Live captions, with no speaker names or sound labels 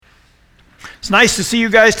It's nice to see you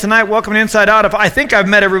guys tonight. Welcome to Inside Out. I think I've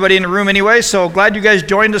met everybody in the room anyway, so glad you guys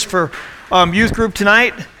joined us for youth group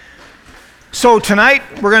tonight. So tonight,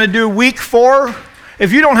 we're going to do week 4.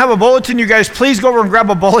 If you don't have a bulletin, you guys please go over and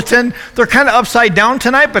grab a bulletin. They're kind of upside down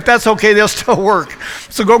tonight, but that's okay. They'll still work.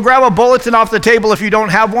 So go grab a bulletin off the table if you don't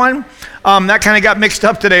have one. That kind of got mixed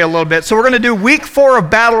up today a little bit. So we're going to do week 4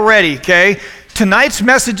 of Battle Ready, okay? Tonight's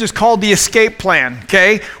message is called the escape plan,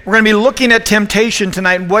 okay? We're going to be looking at temptation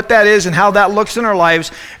tonight and what that is and how that looks in our lives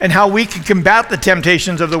and how we can combat the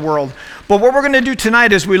temptations of the world. But what we're going to do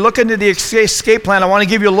tonight is we look into the escape plan. I want to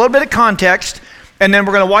give you a little bit of context, and then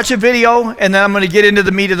we're going to watch a video, and then I'm going to get into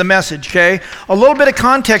the meat of the message, okay? A little bit of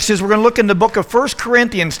context is we're going to look in the book of 1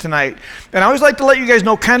 Corinthians tonight. And I always like to let you guys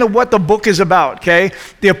know kind of what the book is about, okay?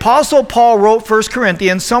 The Apostle Paul wrote 1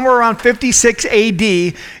 Corinthians somewhere around 56 AD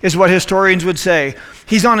is what historians would say.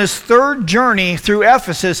 He's on his 3rd journey through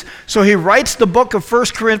Ephesus, so he writes the book of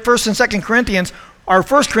 1st and 2nd Corinthians, or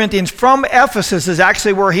 1 Corinthians from Ephesus is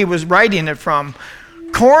actually where he was writing it from.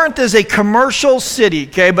 Corinth is a commercial city,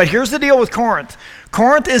 okay? But here's the deal with Corinth.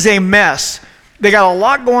 Corinth is a mess. They got a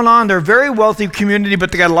lot going on. They're a very wealthy community,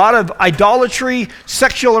 but they got a lot of idolatry,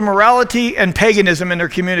 sexual immorality, and paganism in their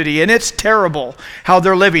community. And it's terrible how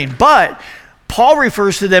they're living. But Paul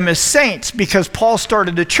refers to them as saints because Paul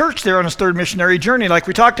started a church there on his 3rd missionary journey like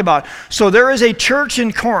we talked about. So there is a church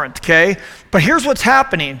in Corinth, okay? But here's what's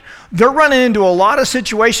happening. They're running into a lot of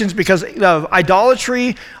situations because of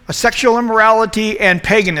idolatry, sexual immorality, and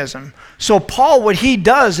paganism. So Paul, what he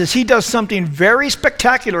does is he does something very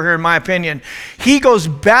spectacular here in my opinion. He goes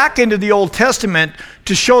back into the Old Testament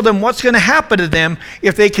to show them what's going to happen to them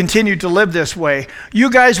if they continue to live this way.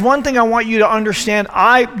 You guys, one thing I want you to understand,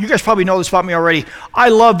 you guys probably know this about me already, I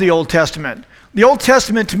love the Old Testament. The Old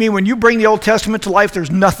Testament, to me, when you bring the Old Testament to life,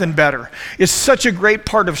 there's nothing better. It's such a great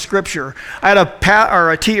part of Scripture. I had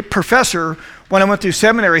a professor when I went through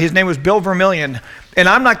seminary. His name was Bill Vermillion. And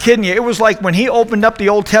I'm not kidding you. It was like when he opened up the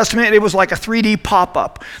Old Testament, it was like a 3D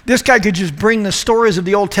pop-up. This guy could just bring the stories of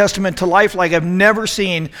the Old Testament to life like I've never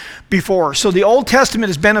seen before. So the Old Testament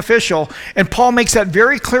is beneficial, and Paul makes that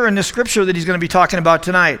very clear in the scripture that he's going to be talking about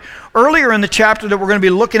tonight. Earlier in the chapter that we're going to be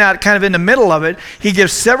looking at, kind of in the middle of it, he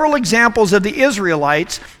gives several examples of the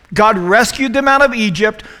Israelites. God rescued them out of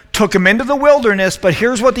Egypt, took them into the wilderness, but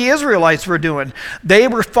here's what the Israelites were doing. They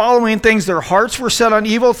were following things, their hearts were set on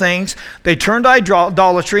evil things, they turned to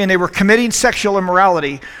idolatry, and they were committing sexual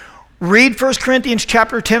immorality. Read 1 Corinthians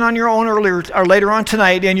chapter 10 on your own earlier or later on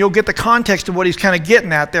tonight, and you'll get the context of what he's kind of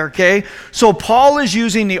getting at there, okay? So Paul is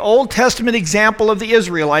using the Old Testament example of the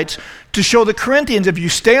Israelites to show the Corinthians, if you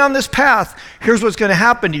stay on this path, here's what's going to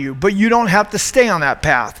happen to you, but you don't have to stay on that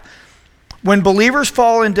path. When believers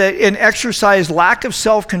fall into and exercise lack of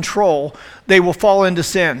self-control, they will fall into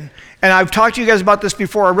sin. And I've talked to you guys about this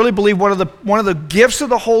before. I really believe one of the gifts of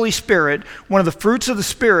the Holy Spirit, one of the fruits of the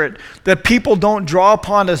Spirit that people don't draw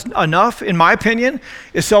upon enough, in my opinion,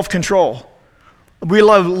 is self-control. We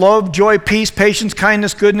love, joy, peace, patience,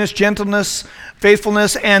 kindness, goodness, gentleness,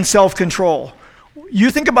 faithfulness, and self-control. You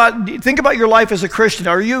think about your life as a Christian.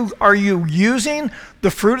 Are you using the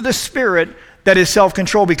fruit of the Spirit that is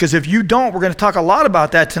self-control? Because if you don't, we're going to talk a lot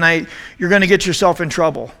about that tonight, you're going to get yourself in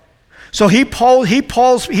trouble. So he pulls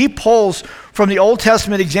from the Old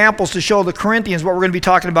Testament examples to show the Corinthians what we're going to be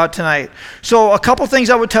talking about tonight. So a couple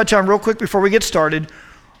things I would touch on real quick before we get started.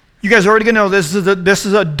 You guys are already going to know this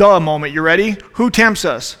is a duh moment. You ready? Who tempts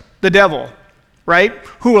us? The devil, right?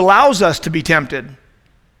 Who allows us to be tempted?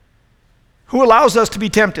 Who allows us to be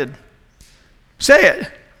tempted? Say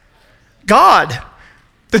it. God.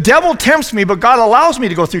 The devil tempts me, but God allows me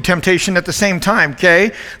to go through temptation at the same time,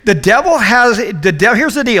 okay? Here's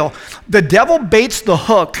the deal. The devil baits the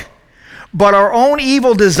hook, but our own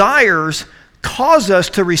evil desires cause us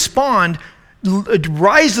to respond,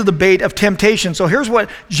 rise to the bait of temptation. So here's what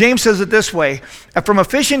James says it this way. From a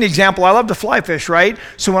fishing example, I love to fly fish, right?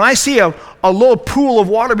 So when I see a little pool of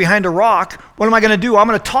water behind a rock, what am I going to do? I'm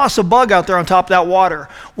going to toss a bug out there on top of that water.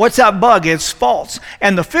 What's that bug? It's false.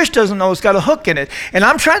 And the fish doesn't know it's got a hook in it. And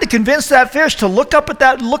I'm trying to convince that fish to look up at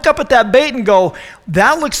that bait and go,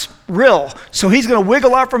 that looks real. So he's going to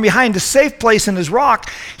wiggle out from behind a safe place in his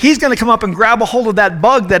rock. He's going to come up and grab a hold of that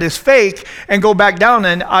bug that is fake and go back down,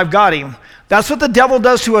 and I've got him. That's what the devil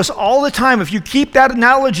does to us all the time. If you keep that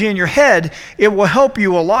analogy in your head, it will help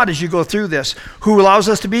you a lot as you go through this. Who allows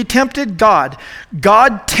us to be tempted? God.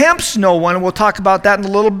 God tempts no one, and we'll talk about that in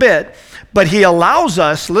a little bit, but he allows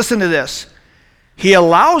us, listen to this, he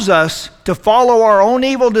allows us to follow our own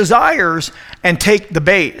evil desires and take the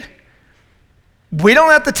bait. We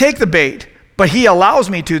don't have to take the bait, but he allows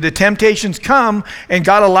me to. The temptations come, and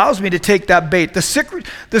God allows me to take that bait. The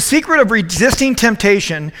secret of resisting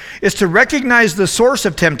temptation is to recognize the source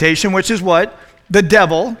of temptation, which is what? The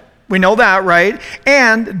devil. We know that, right?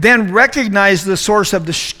 And then recognize the source of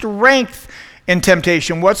the strength in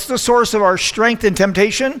temptation. What's the source of our strength in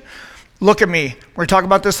temptation? Look at me. We're going to talk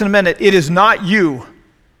about this in a minute. It is not you.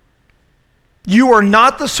 You are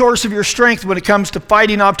not the source of your strength when it comes to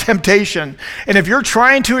fighting off temptation. And if you're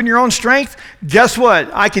trying to in your own strength, guess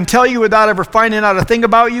what? I can tell you without ever finding out a thing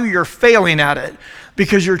about you, you're failing at it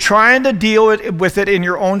because you're trying to deal with it in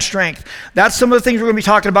your own strength. That's some of the things we're going to be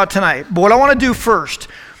talking about tonight. But what I want to do first,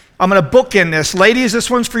 I'm going to bookend this. Ladies,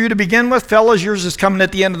 this one's for you to begin with. Fellas, yours is coming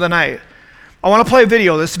at the end of the night. I want to play a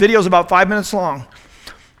video. This video is about 5 minutes long.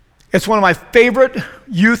 It's one of my favorite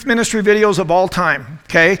youth ministry videos of all time,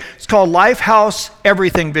 okay? It's called Lifehouse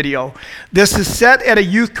Everything Video. This is set at a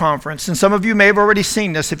youth conference, and some of you may have already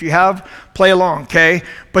seen this. If you have, play along, okay?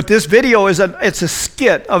 But this video it's a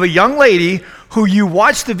skit of a young lady who you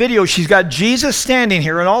watch the video. She's got Jesus standing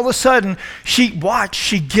here, and all of a sudden, she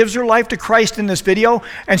gives her life to Christ in this video,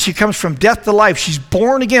 and she comes from death to life. She's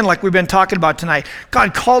born again, like we've been talking about tonight.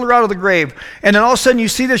 God called her out of the grave. And then all of a sudden, you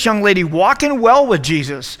see this young lady walking well with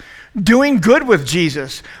Jesus, doing good with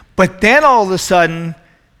Jesus. But then all of a sudden,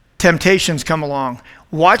 temptations come along.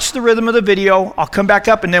 Watch the rhythm of the video. I'll come back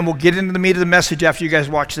up, and then we'll get into the meat of the message after you guys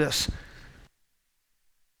watch this.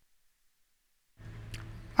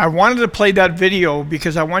 I wanted to play that video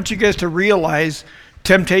because I want you guys to realize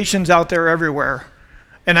temptation's out there everywhere.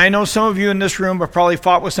 And I know some of you in this room have probably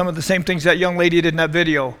fought with some of the same things that young lady did in that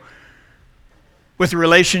video. With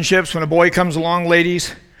relationships, when a boy comes along,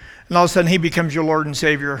 ladies, and all of a sudden he becomes your Lord and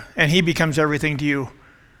Savior, and he becomes everything to you.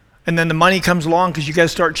 And then the money comes along because you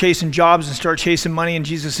guys start chasing jobs and start chasing money, and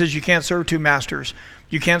Jesus says you can't serve two masters.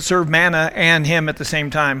 You can't serve manna and him at the same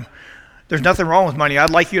time. There's nothing wrong with money. I'd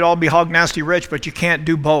like you to all be hog nasty rich, but you can't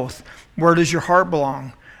do both. Where does your heart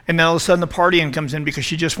belong? And then all of a sudden the partying comes in because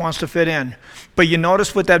she just wants to fit in. But you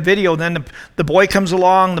notice with that video, then the boy comes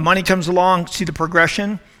along, the money comes along, see the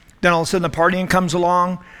progression? Then all of a sudden the partying comes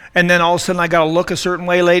along, and then all of a sudden I got to look a certain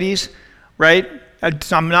way, ladies, right?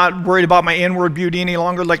 I'm not worried about my inward beauty any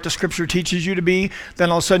longer like the scripture teaches you to be.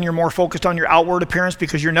 Then all of a sudden you're more focused on your outward appearance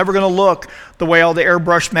because you're never going to look the way all the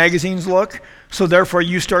airbrushed magazines look. So therefore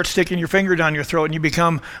you start sticking your finger down your throat and you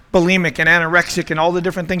become bulimic and anorexic and all the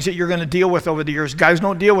different things that you're going to deal with over the years. Guys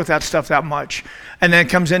don't deal with that stuff that much. And then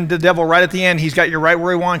comes in the devil right at the end. He's got you right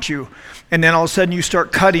where he wants you. And then all of a sudden you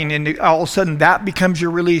start cutting, and all of a sudden that becomes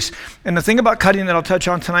your release. And the thing about cutting that I'll touch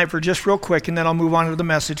on tonight for just real quick, and then I'll move on to the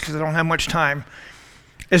message because I don't have much time,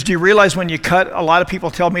 is do you realize when you cut, a lot of people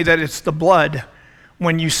tell me that it's the blood.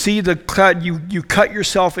 When you see the cut, you cut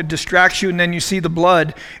yourself, it distracts you, and then you see the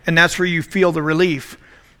blood, and that's where you feel the relief.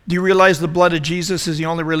 Do you realize the blood of Jesus is the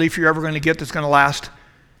only relief you're ever going to get that's going to last?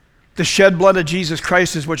 The shed blood of Jesus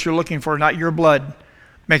Christ is what you're looking for, not your blood.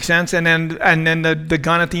 Make sense? And then the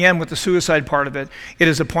gun at the end with the suicide part of it. It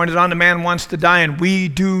is appointed unto man once to die, and we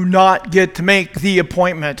do not get to make the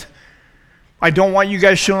appointment. I don't want you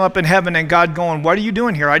guys showing up in heaven and God going, what are you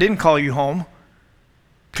doing here? I didn't call you home.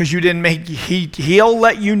 Because you didn't make, he'll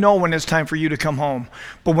let you know when it's time for you to come home.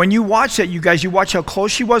 But when you watch that, you guys, you watch how close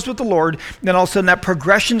she was with the Lord, then all of a sudden that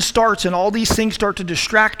progression starts and all these things start to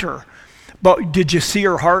distract her. But did you see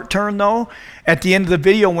her heart turn though? At the end of the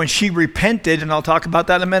video when she repented, and I'll talk about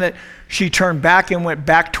that in a minute, she turned back and went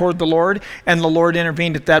back toward the Lord, and the Lord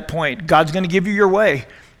intervened at that point. God's going to give you your way.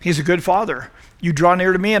 He's a good father. You draw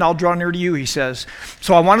near to me and I'll draw near to you, he says.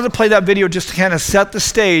 So I wanted to play that video just to kind of set the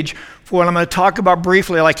stage for what I'm going to talk about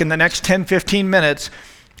briefly, like in the next 10, 15 minutes,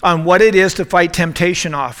 on what it is to fight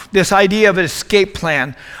temptation off. This idea of an escape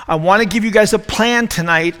plan. I want to give you guys a plan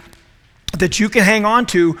tonight that you can hang on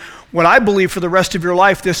to, what I believe for the rest of your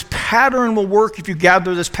life. This pattern will work if you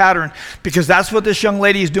gather this pattern, because that's what this young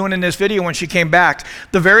lady is doing in this video when she came back.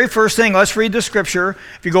 The very first thing, let's read the scripture.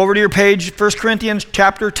 If you go over to your page, 1 Corinthians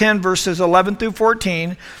chapter 10, verses 11 through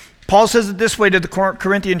 14, Paul says it this way to the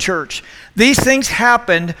Corinthian church. These things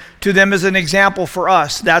happened to them as an example for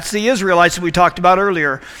us. That's the Israelites that we talked about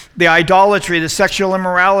earlier. The idolatry, the sexual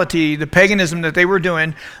immorality, the paganism that they were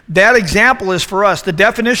doing. That example is for us. The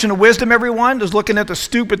definition of wisdom, everyone, is looking at the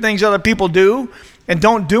stupid things other people do and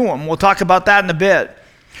don't do them. We'll talk about that in a bit.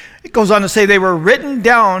 It goes on to say they were written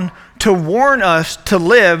down to warn us to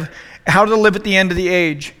live, how to live at the end of the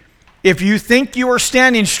age. If you think you are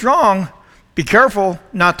standing strong, be careful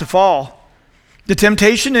not to fall. The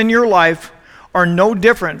temptation in your life are no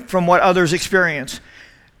different from what others experience.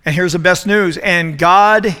 And here's the best news. And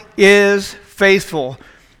God is faithful.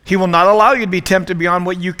 He will not allow you to be tempted beyond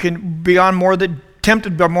what you can, beyond more that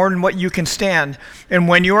tempted by more than what you can stand. And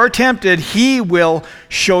when you are tempted, he will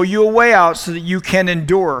show you a way out so that you can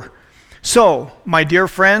endure. So, my dear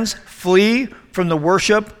friends, flee from the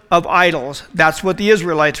worship of idols. That's what the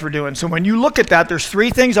Israelites were doing. So when you look at that, there's three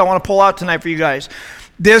things I want to pull out tonight for you guys.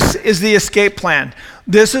 This is the escape plan.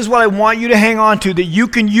 This is what I want you to hang on to, that you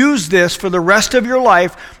can use this for the rest of your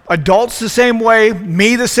life. Adults the same way,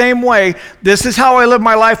 me the same way. This is how I live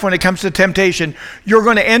my life when it comes to temptation. You're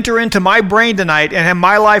going to enter into my brain tonight and have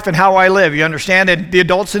my life and how I live. You understand? And the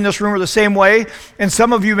adults in this room are the same way. And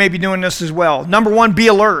some of you may be doing this as well. Number one, be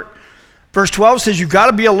alert. Verse 12 says you've got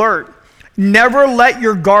to be alert. Never let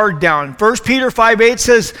your guard down. 1 Peter 5:8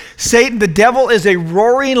 says, Satan, the devil, is a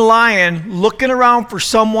roaring lion looking around for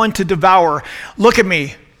someone to devour. Look at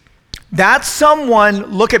me. That someone,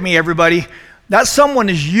 look at me, everybody. That someone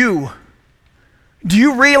is you. Do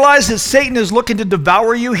you realize that Satan is looking to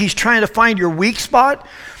devour you? He's trying to find your weak spot.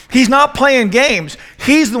 He's not playing games.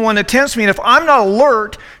 He's the one that tempts me. And if I'm not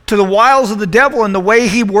alert to the wiles of the devil and the way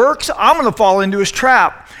he works, I'm going to fall into his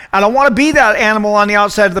trap. I don't want to be that animal on the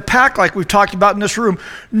outside of the pack like we've talked about in this room.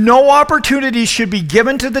 No opportunity should be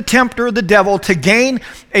given to the tempter, the devil, to gain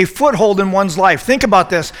a foothold in one's life. Think about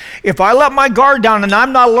this. If I let my guard down and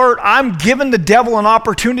I'm not alert, I'm giving the devil an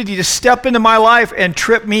opportunity to step into my life and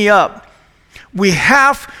trip me up. We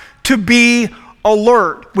have to be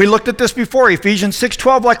alert. We looked at this before, Ephesians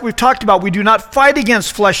 6:12, like we've talked about. We do not fight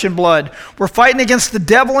against flesh and blood. We're fighting against the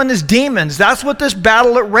devil and his demons. That's what this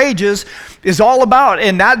battle that rages is all about.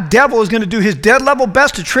 And that devil is going to do his dead level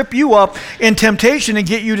best to trip you up in temptation and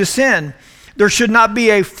get you to sin. There should not be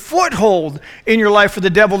a foothold in your life for the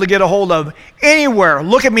devil to get a hold of anywhere.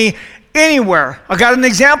 Look at me. Anywhere. I got an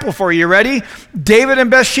example for you. Ready? David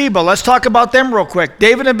and Bathsheba. Let's talk about them real quick.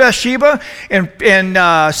 David and Bathsheba in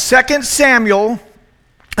 2 Samuel,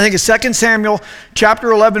 I think it's 2 Samuel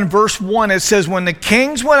chapter 11, verse 1. It says, when the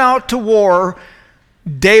kings went out to war,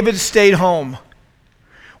 David stayed home.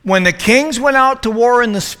 When the kings went out to war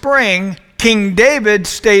in the spring, King David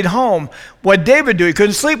stayed home. What'd David do? He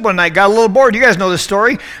couldn't sleep one night. Got a little bored. You guys know this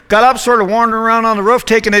story. Got up, sort of wandering around on the roof,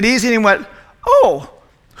 taking it easy, and he went, oh,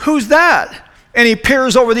 who's that? And he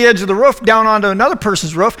peers over the edge of the roof down onto another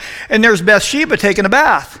person's roof, and there's Bathsheba taking a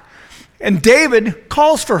bath. And David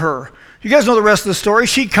calls for her. You guys know the rest of the story.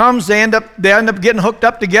 She comes, they end up getting hooked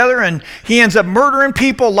up together, and he ends up murdering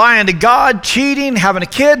people, lying to God, cheating, having a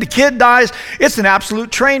kid. The kid dies. It's an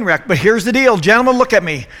absolute train wreck. But here's the deal. Gentlemen, look at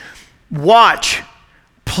me. Watch.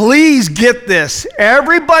 Please get this.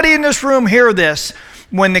 Everybody in this room hear this.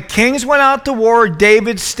 When the kings went out to war,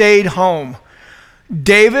 David stayed home.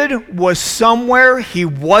 David was somewhere he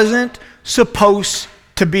wasn't supposed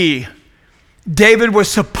to be. David was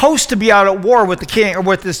supposed to be out at war with the king or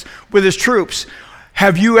with his troops.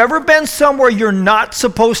 Have you ever been somewhere you're not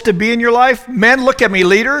supposed to be in your life? Men, look at me,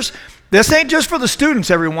 leaders. This ain't just for the students,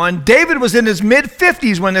 everyone. David was in his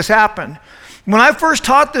mid-50s when this happened. When I first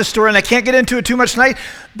taught this story, and I can't get into it too much tonight,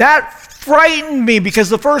 that frightened me because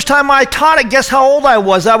the first time I taught it, guess how old I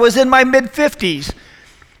was? I was in my mid-50s.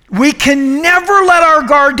 We can never let our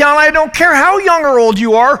guard down. I don't care how young or old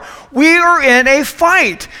you are. We are in a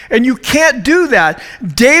fight, and you can't do that.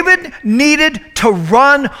 David needed to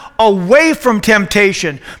run away from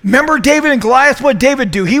temptation. Remember David and Goliath? What did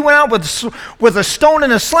David do? He went out with a stone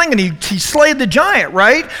and a sling, and he slayed the giant,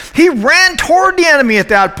 right? He ran toward the enemy at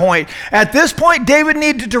that point. At this point, David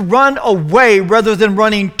needed to run away rather than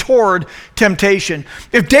running toward temptation.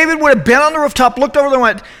 If David would have been on the rooftop, looked over there and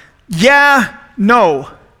went, yeah, no,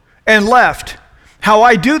 and left. How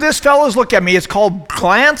I do this, fellas, look at me. It's called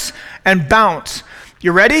glance and bounce.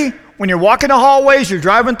 You ready? When you're walking the hallways, you're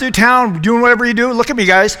driving through town, doing whatever you do, look at me,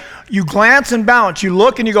 guys. You glance and bounce. You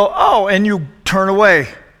look and you go, oh, and you turn away.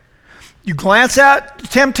 You glance at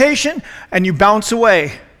temptation and you bounce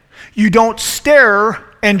away. You don't stare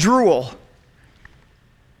and drool.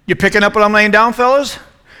 You picking up what I'm laying down, fellas?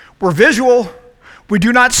 We're visual. We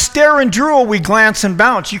do not stare and drool, we glance and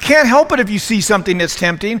bounce. You can't help it if you see something that's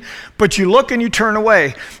tempting, but you look and you turn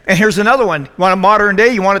away. And here's another one. You want a modern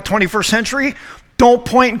day? You want a 21st century? Don't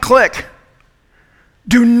point and click.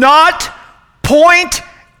 Do not point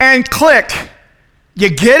and click. You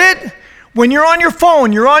get it? When you're on your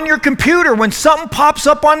phone, you're on your computer, when something pops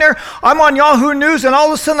up on there, I'm on Yahoo News, and all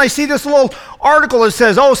of a sudden I see this little article that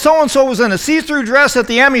says, oh, so-and-so was in a see-through dress at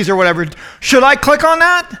the Emmys or whatever. Should I click on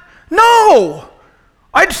that? No!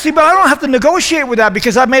 But I don't have to negotiate with that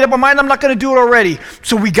because I've made up my mind I'm not going to do it already.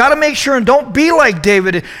 So we got to make sure and don't be like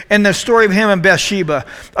David and the story of him and Bathsheba.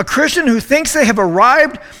 A Christian who thinks they have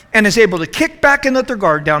arrived and is able to kick back and let their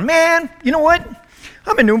guard down. Man, you know what?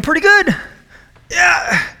 I've been doing pretty good.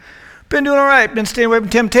 Yeah, been doing all right. Been staying away from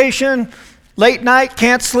temption, late night,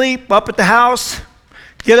 can't sleep, up at the house,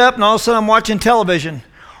 get up, and all of a sudden I'm watching television,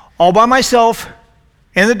 all by myself,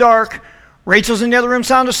 in the dark. Rachel's in the other room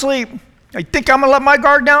sound asleep. I think I'm gonna let my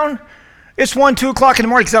guard down? It's 1, 2 o'clock in the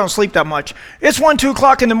morning because I don't sleep that much. It's 1, 2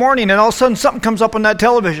 o'clock in the morning and all of a sudden something comes up on that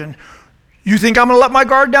television. You think I'm gonna let my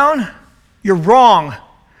guard down? You're wrong,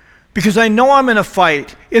 because I know I'm in a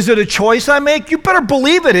fight. Is it a choice I make? You better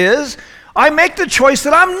believe it is. I make the choice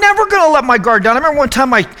that I'm never gonna let my guard down. I remember one time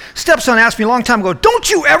my stepson asked me a long time ago, don't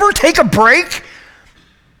you ever take a break?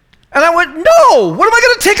 And I went, no, what am I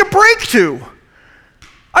gonna take a break to?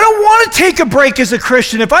 I don't want to take a break as a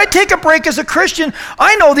Christian. If I take a break as a Christian,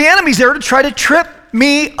 I know the enemy's there to try to trip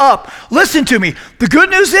me up. Listen to me. The good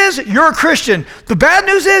news is you're a Christian. The bad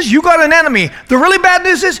news is you got an enemy. The really bad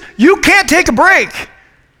news is you can't take a break.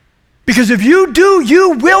 Because if you do,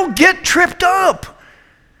 you will get tripped up.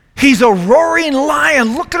 He's a roaring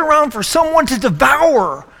lion looking around for someone to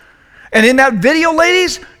devour. And in that video,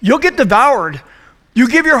 ladies, you'll get devoured. You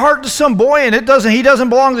give your heart to some boy and he doesn't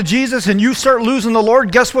belong to Jesus, and you start losing the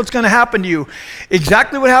Lord, guess what's going to happen to you?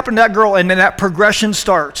 Exactly what happened to that girl, and then that progression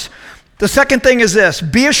starts. The second thing is this: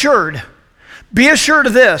 be assured. Be assured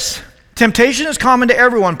of this. Temptation is common to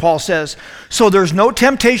everyone, Paul says. So there's no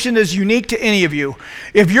temptation that is unique to any of you.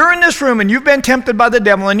 If you're in this room and you've been tempted by the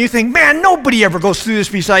devil and you think, man, nobody ever goes through this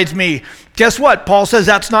besides me, guess what? Paul says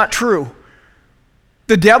that's not true.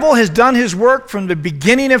 The devil has done his work from the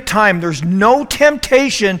beginning of time. There's no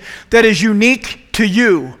temptation that is unique to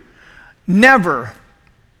you. Never.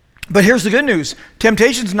 But here's the good news.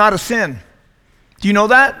 Temptation is not a sin. Do you know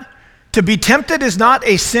that? To be tempted is not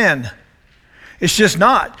a sin. It's just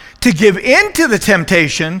not. To give in to the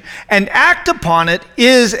temptation and act upon it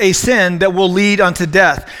is a sin that will lead unto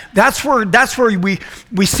death. That's where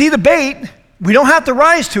we see the bait. We don't have to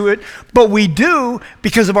rise to it, but we do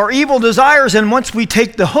because of our evil desires. And once we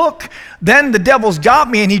take the hook, then the devil's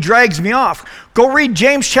got me and he drags me off. Go read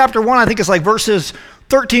James chapter 1. I think it's like verses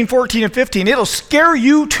 13, 14, and 15. It'll scare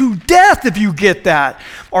you to death if you get that.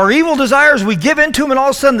 Our evil desires, we give into them, and all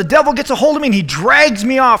of a sudden the devil gets a hold of me and he drags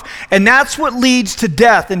me off. And that's what leads to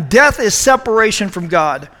death. And death is separation from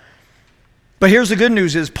God. But here's the good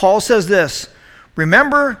news is Paul says this.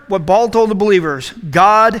 Remember what Paul told the believers.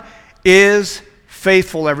 God is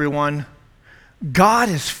faithful, everyone. God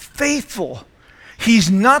is faithful. He's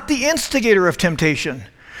not the instigator of temptation.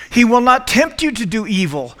 He will not tempt you to do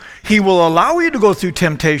evil. He will allow you to go through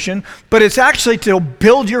temptation, but it's actually to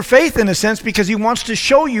build your faith in a sense because he wants to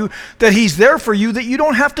show you that he's there for you, that you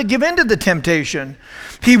don't have to give in to the temptation.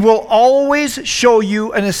 He will always show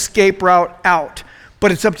you an escape route out,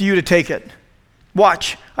 but it's up to you to take it.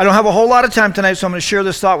 Watch. I don't have a whole lot of time tonight, so I'm going to share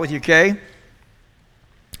this thought with you, okay?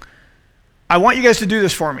 I want you guys to do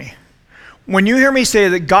this for me. When you hear me say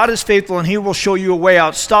that God is faithful and he will show you a way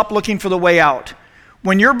out, stop looking for the way out.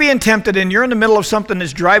 When you're being tempted and you're in the middle of something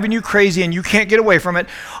that's driving you crazy and you can't get away from it,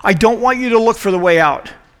 I don't want you to look for the way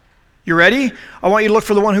out. You ready? I want you to look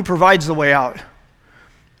for the one who provides the way out.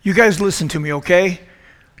 You guys listen to me, okay?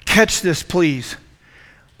 Catch this, please.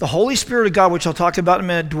 The Holy Spirit of God, which I'll talk about in a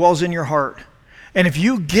minute, dwells in your heart. And if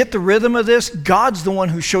you get the rhythm of this, God's the one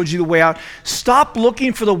who showed you the way out. Stop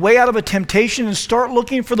looking for the way out of a temptation and start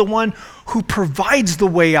looking for the one who provides the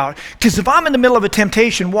way out. Because if I'm in the middle of a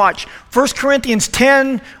temptation, watch. 1 Corinthians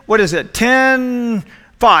 10,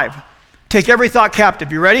 10:5. Take every thought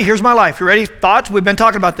captive. You ready? Here's my life. You ready? Thoughts? We've been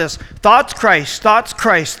talking about this. Thoughts, Christ. Thoughts,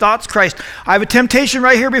 Christ. Thoughts, Christ. I have a temptation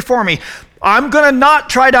right here before me. I'm going to not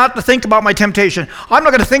try not to think about my temptation. I'm not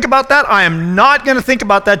going to think about that. I am not going to think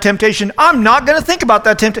about that temptation. I'm not going to think about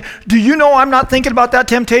that temptation. Do you know I'm not thinking about that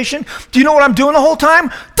temptation? Do you know what I'm doing the whole time?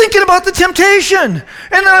 Thinking about the temptation. And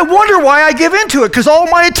then I wonder why I give into it, because all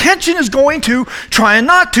my attention is going to trying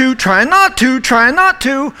not to.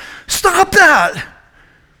 Stop that.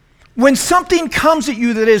 When something comes at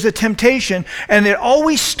you that is a temptation, and it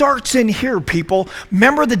always starts in here, people,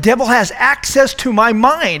 remember the devil has access to my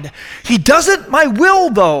mind. He doesn't my will,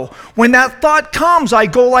 though. When that thought comes, I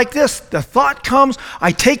go like this. The thought comes,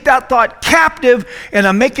 I take that thought captive, and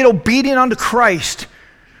I make it obedient unto Christ.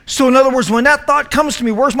 So in other words, when that thought comes to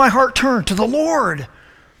me, where's my heart turned? To the Lord.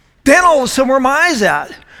 Then all of a sudden, where are my eyes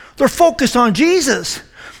at? They're focused on Jesus,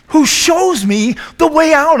 who shows me the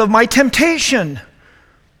way out of my temptation.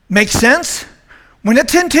 Make sense? When a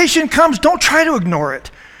temptation comes, don't try to ignore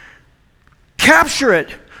it. Capture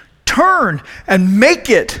it, turn, and make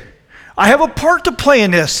it. I have a part to play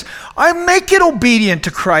in this. I make it obedient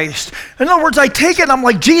to Christ. In other words, I take it and I'm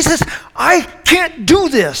like, Jesus, I can't do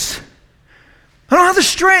this. I don't have the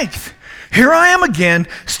strength. Here I am again,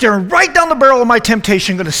 staring right down the barrel of my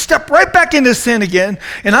temptation, going to step right back into sin again,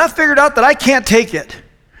 and I figured out that I can't take it.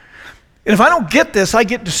 And if I don't get this, I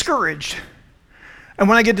get discouraged. And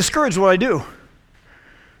when I get discouraged, what do?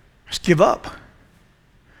 I just give up.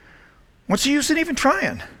 What's the use in even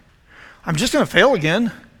trying? I'm just going to fail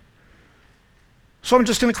again. So I'm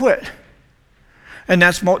just going to quit. And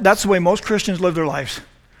that's the way most Christians live their lives.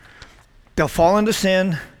 They'll fall into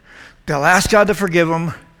sin, they'll ask God to forgive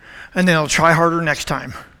them, and then they'll try harder next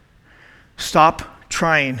time. Stop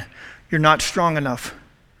trying. You're not strong enough.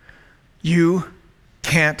 You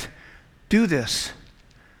can't do this.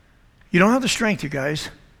 You don't have the strength, you guys.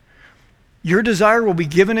 Your desire will be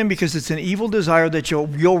given in because it's an evil desire that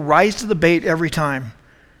you'll rise to the bait every time.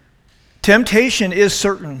 Temptation is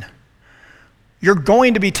certain. You're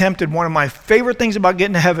going to be tempted. One of my favorite things about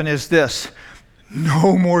getting to heaven is this: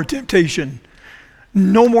 no more temptation.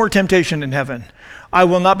 No more temptation in heaven. I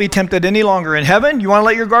will not be tempted any longer. In heaven, you want to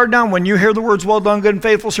let your guard down? When you hear the words, well done, good and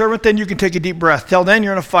faithful servant, then you can take a deep breath. Till then,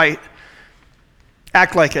 you're in a fight.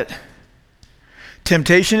 Act like it.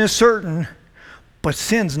 Temptation is certain, but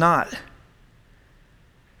sin's not.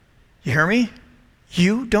 You hear me?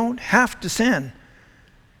 You don't have to sin.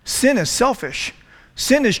 Sin is selfish.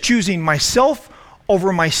 Sin is choosing myself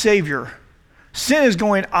over my Savior. Sin is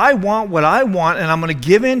going, I want what I want, and I'm going to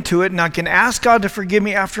give in to it, and I can ask God to forgive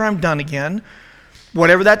me after I'm done again,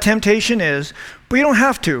 whatever that temptation is, but you don't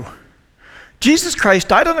have to. Jesus Christ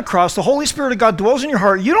died on the cross. The Holy Spirit of God dwells in your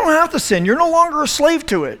heart. You don't have to sin. You're no longer a slave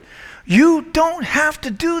to it. You don't have to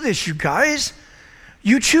do this, you guys.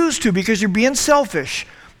 You choose to because you're being selfish.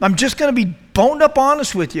 I'm just going to be boned up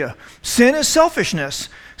honest with you. Sin is selfishness.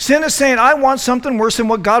 Sin is saying, I want something worse than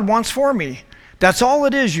what God wants for me. That's all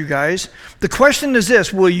it is, you guys. The question is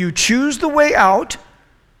this: will you choose the way out,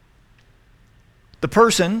 the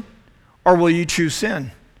person, or will you choose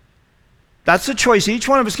sin? That's the choice each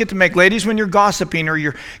one of us get to make. Ladies, when you're gossiping or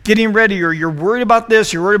you're getting ready or you're worried about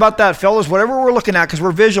this, you're worried about that. Fellas, whatever we're looking at, because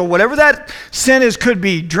we're visual, whatever that sin is, could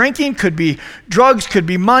be drinking, could be drugs, could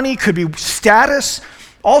be money, could be status,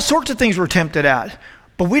 all sorts of things we're tempted at.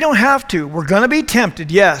 But we don't have to. We're going to be tempted,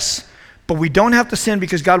 yes, but we don't have to sin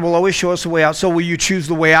because God will always show us a way out. So will you choose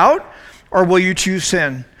the way out or will you choose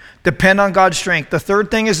sin? Depend on God's strength. The third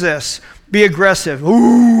thing is this: be aggressive.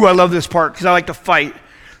 Ooh, I love this part because I like to fight.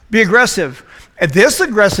 Be aggressive. And this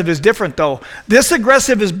aggressive is different though. This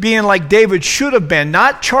aggressive is being like David should have been,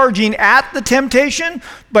 not charging at the temptation,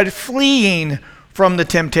 but fleeing from the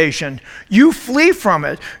temptation. You flee from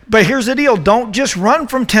it. But here's the deal: don't just run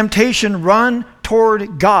from temptation, run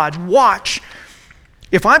toward God. Watch.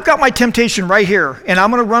 If I've got my temptation right here and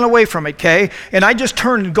I'm going to run away from it, okay, and I just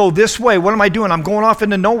turn and go this way, what am I doing? I'm going off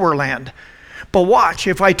into nowhere land. But watch,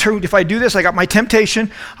 if I do this, I got my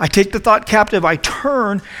temptation, I take the thought captive, I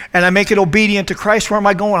turn, and I make it obedient to Christ. Where am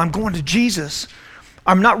I going? I'm going to Jesus.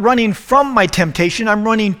 I'm not running from my temptation, I'm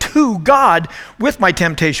running to God with my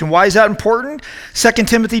temptation. Why is that important? 2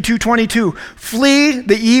 Timothy 2:22, flee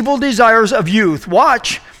the evil desires of youth.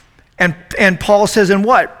 Watch, and Paul says in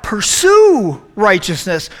what? Pursue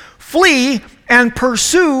righteousness. Flee and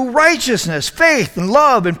pursue righteousness, faith and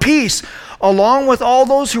love and peace, along with all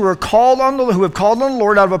those who have called on the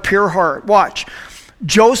Lord out of a pure heart. Watch.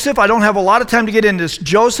 Joseph, I don't have a lot of time to get into this.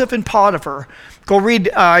 Joseph and Potiphar. Go read,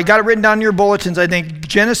 I got it written down in your bulletins, I think,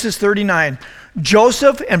 Genesis 39.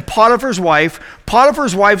 Joseph and Potiphar's wife.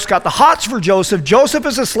 Potiphar's wife's got the hots for Joseph. Joseph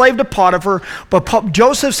is a slave to Potiphar, but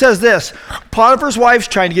Joseph says this: Potiphar's wife's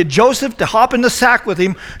trying to get Joseph to hop in the sack with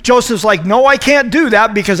him. Joseph's like, no, I can't do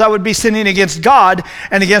that because I would be sinning against God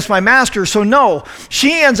and against my master. So no,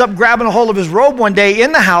 she ends up grabbing a hold of his robe one day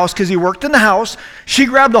in the house because he worked in the house. She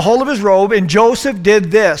grabbed a hold of his robe and Joseph did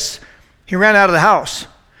this. He ran out of the house.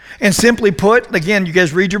 And simply put, again, you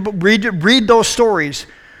guys read those stories.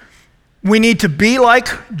 We need to be like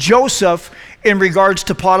Joseph in regards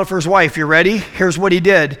to Potiphar's wife. You ready? Here's what he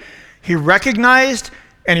did. He recognized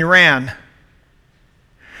and he ran.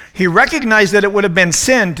 He recognized that it would have been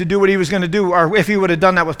sin to do what he was going to do, or if he would have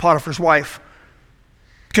done that with Potiphar's wife,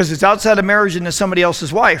 because it's outside of marriage and it's somebody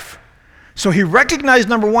else's wife. So he recognized,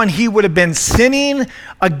 number one, he would have been sinning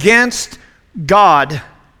against God.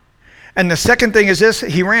 And the second thing is this: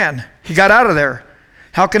 he ran. He got out of there.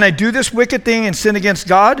 How can I do this wicked thing and sin against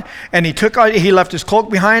God? And he left his cloak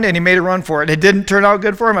behind and he made a run for it. It didn't turn out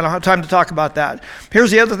good for him. I don't have time to talk about that.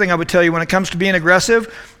 Here's the other thing I would tell you when it comes to being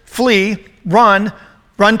aggressive: flee, run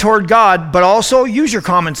toward God, but also use your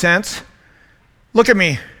common sense. Look at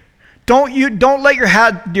me. Don't let your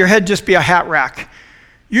head just be a hat rack.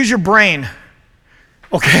 Use your brain.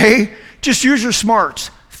 Okay? Just use your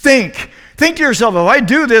smarts. Think to yourself, if I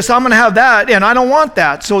do this, I'm going to have that, and I don't want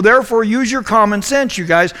that. So therefore, use your common sense, you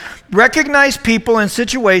guys. Recognize people in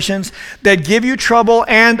situations that give you trouble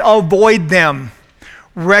and avoid them.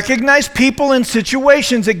 Recognize people in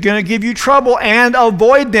situations that are going to give you trouble and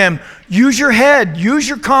avoid them. Use your head. Use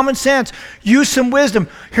your common sense. Use some wisdom.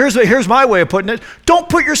 Here's my way of putting it. Don't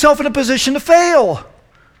put yourself in a position to fail.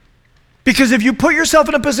 Because if you put yourself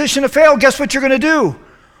in a position to fail, guess what you're going to do?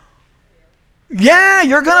 Yeah,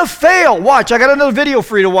 you're going to fail. Watch, I got another video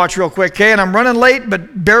for you to watch real quick, okay? And I'm running late,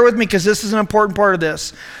 but bear with me because this is an important part of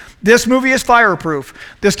this. This movie is fireproof.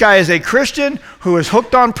 This guy is a Christian who is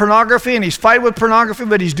hooked on pornography, and he's fighting with pornography,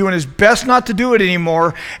 but he's doing his best not to do it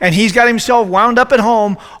anymore. And he's got himself wound up at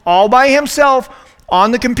home all by himself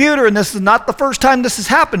on the computer. And this is not the first time this has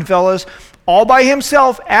happened, fellas. All by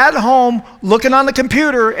himself at home looking on the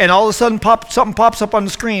computer, and all of a sudden something pops up on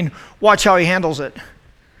the screen. Watch how he handles it.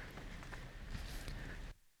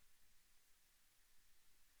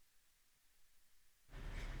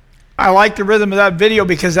 I like the rhythm of that video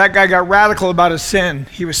because that guy got radical about his sin.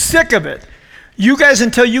 He was sick of it. You guys,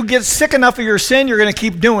 until you get sick enough of your sin, you're going to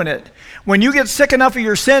keep doing it. When you get sick enough of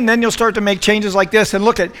your sin, then you'll start to make changes like this. And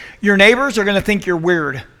look at your neighbors are going to think you're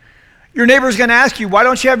weird. Your neighbor's going to ask you, why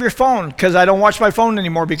don't you have your phone? Because I don't watch my phone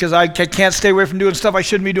anymore because I can't stay away from doing stuff I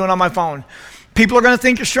shouldn't be doing on my phone. People are going to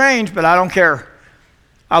think you're strange, but I don't care.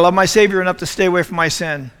 I love my Savior enough to stay away from my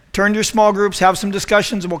sin. Turn to your small groups, have some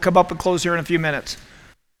discussions, and we'll come up and close here in a few minutes.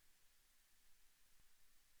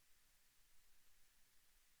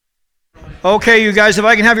 Okay, you guys, if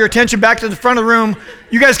I can have your attention back to the front of the room,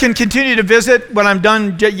 you guys can continue to visit when I'm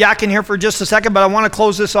done yakking here for just a second, but I want to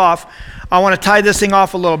close this off. I want to tie this thing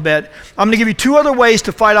off a little bit. I'm going to give you two other ways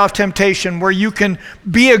to fight off temptation where you can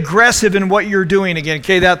be aggressive in what you're doing again,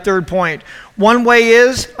 okay, that third point. One way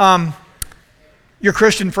is your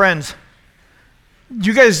Christian friends.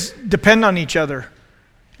 You guys depend on each other.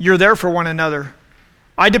 You're there for one another.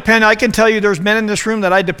 I can tell you there's men in this room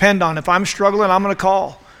that I depend on. If I'm struggling, I'm going to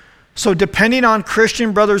call. So depending on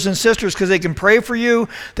Christian brothers and sisters, because they can pray for you,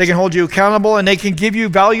 they can hold you accountable, and they can give you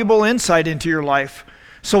valuable insight into your life.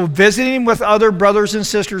 So visiting with other brothers and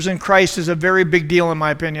sisters in Christ is a very big deal in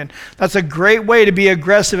my opinion. That's a great way to be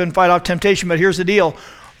aggressive and fight off temptation, but here's the deal.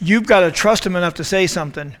 You've got to trust them enough to say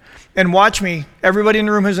something. And watch me. Everybody in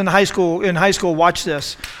the room who's in high school, watch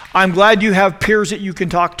this. I'm glad you have peers that you can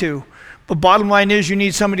talk to. But bottom line is you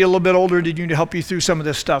need somebody a little bit older than you to help you through some of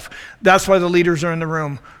this stuff. That's why the leaders are in the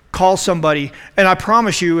room. Call somebody. And I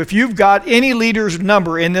promise you, if you've got any leader's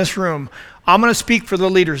number in this room, I'm going to speak for the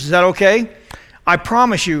leaders. Is that okay? I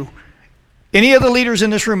promise you, any of the leaders in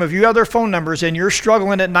this room, if you have their phone numbers and you're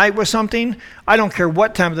struggling at night with something, I don't care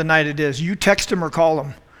what time of the night it is. You text them or call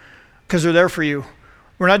them because they're there for you.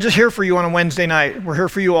 We're not just here for you on a Wednesday night. We're here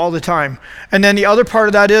for you all the time. And then the other part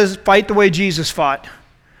of that is fight the way Jesus fought.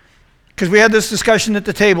 Because we had this discussion at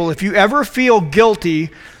the table. If you ever feel guilty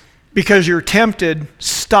because you're tempted,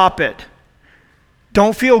 stop it.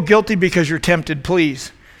 Don't feel guilty because you're tempted,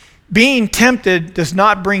 please. Being tempted does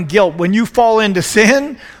not bring guilt. When you fall into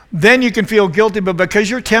sin, then you can feel guilty. But because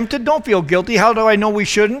you're tempted, don't feel guilty. How do I know we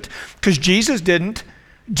shouldn't? Because Jesus didn't.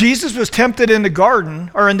 Jesus was tempted in the garden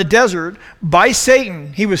or in the desert by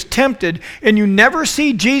Satan. He was tempted, and you never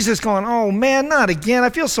see Jesus going, oh man, not again. I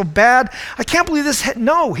feel so bad. I can't believe this.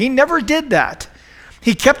 No, he never did that.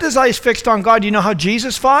 He kept his eyes fixed on God. You know how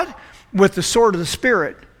Jesus fought? With the sword of the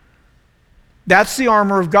Spirit. That's the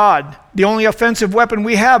armor of God. The only offensive weapon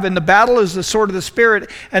we have in the battle is the sword of the Spirit,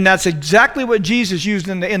 and that's exactly what Jesus used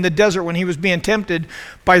in the desert when he was being tempted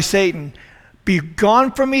by Satan. Be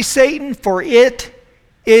gone from me, Satan, for it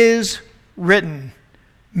is written.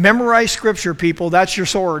 Memorize Scripture, people. That's your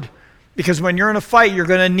sword. Because when you're in a fight, you're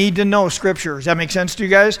going to need to know Scripture. Does that make sense to you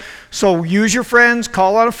guys? So use your friends,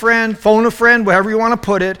 call on a friend, phone a friend, whatever you want to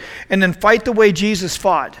put it, and then fight the way Jesus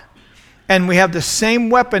fought. And we have the same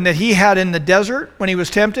weapon that he had in the desert when he was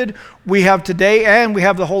tempted, we have today, and we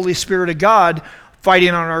have the Holy Spirit of God fighting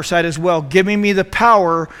on our side as well, giving me the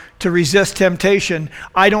power to resist temptation.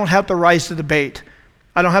 I don't have to rise to the bait.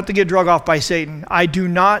 I don't have to get drug off by Satan. I do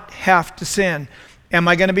not have to sin. Am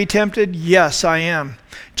I going to be tempted? Yes, I am.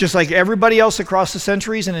 Just like everybody else across the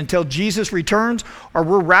centuries, and until Jesus returns or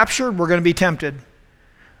we're raptured, we're going to be tempted.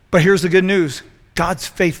 But here's the good news. God's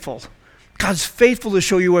faithful. God's faithful to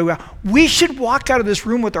show you a way out. We should walk out of this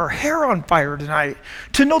room with our hair on fire tonight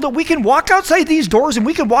to know that we can walk outside these doors and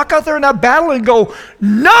we can walk out there in that battle and go,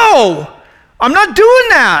 no, I'm not doing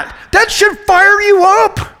that. That should fire you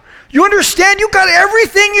up. You understand? You've got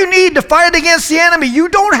everything you need to fight against the enemy. You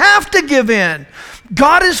don't have to give in.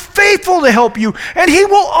 God is faithful to help you, and he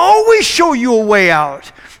will always show you a way out.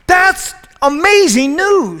 That's amazing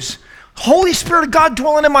news. Holy Spirit of God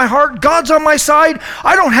dwelling in my heart. God's on my side.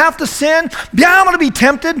 I don't have to sin. Yeah, I'm going to be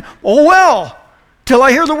tempted. Oh well. Till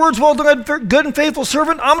I hear the words, well done, good and faithful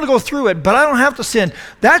servant, I'm going to go through it, but I don't have to sin.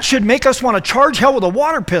 That should make us want to charge hell with a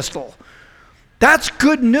water pistol. That's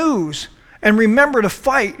good news. And remember to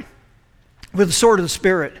fight with the sword of the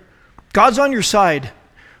Spirit. God's on your side.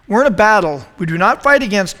 We're in a battle. We do not fight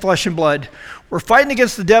against flesh and blood. We're fighting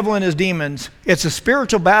against the devil and his demons. It's a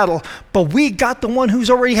spiritual battle, but we got the one who's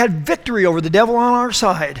already had victory over the devil on our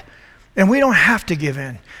side. And we don't have to give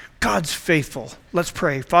in. God's faithful. Let's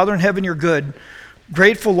pray. Father in heaven, you're good.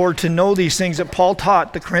 Grateful, Lord, to know these things that Paul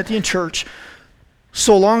taught the Corinthian church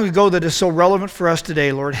so long ago that is so relevant for us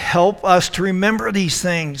today, Lord. Help us to remember these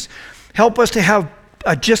things. Help us to have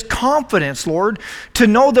just confidence, Lord, to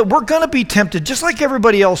know that we're going to be tempted just like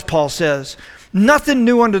everybody else, Paul says. Nothing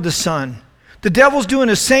new under the sun. The devil's doing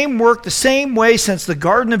the same work the same way since the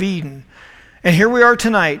Garden of Eden. And here we are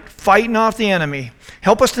tonight, fighting off the enemy.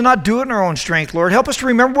 Help us to not do it in our own strength, Lord. Help us to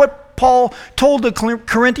remember what Paul told the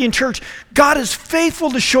Corinthian church. God is faithful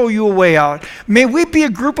to show you a way out. May we be a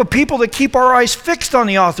group of people that keep our eyes fixed on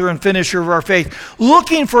the author and finisher of our faith,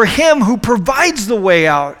 looking for him who provides the way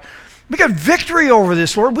out. We got victory over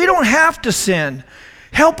this, Lord. We don't have to sin.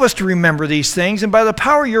 Help us to remember these things, and by the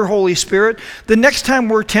power of your Holy Spirit, the next time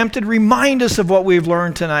we're tempted, remind us of what we've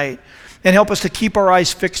learned tonight, and help us to keep our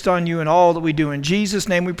eyes fixed on you in all that we do. In Jesus'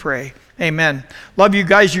 name we pray. Amen. Love you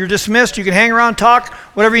guys. You're dismissed. You can hang around, talk,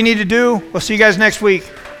 whatever you need to do. We'll see you guys next week.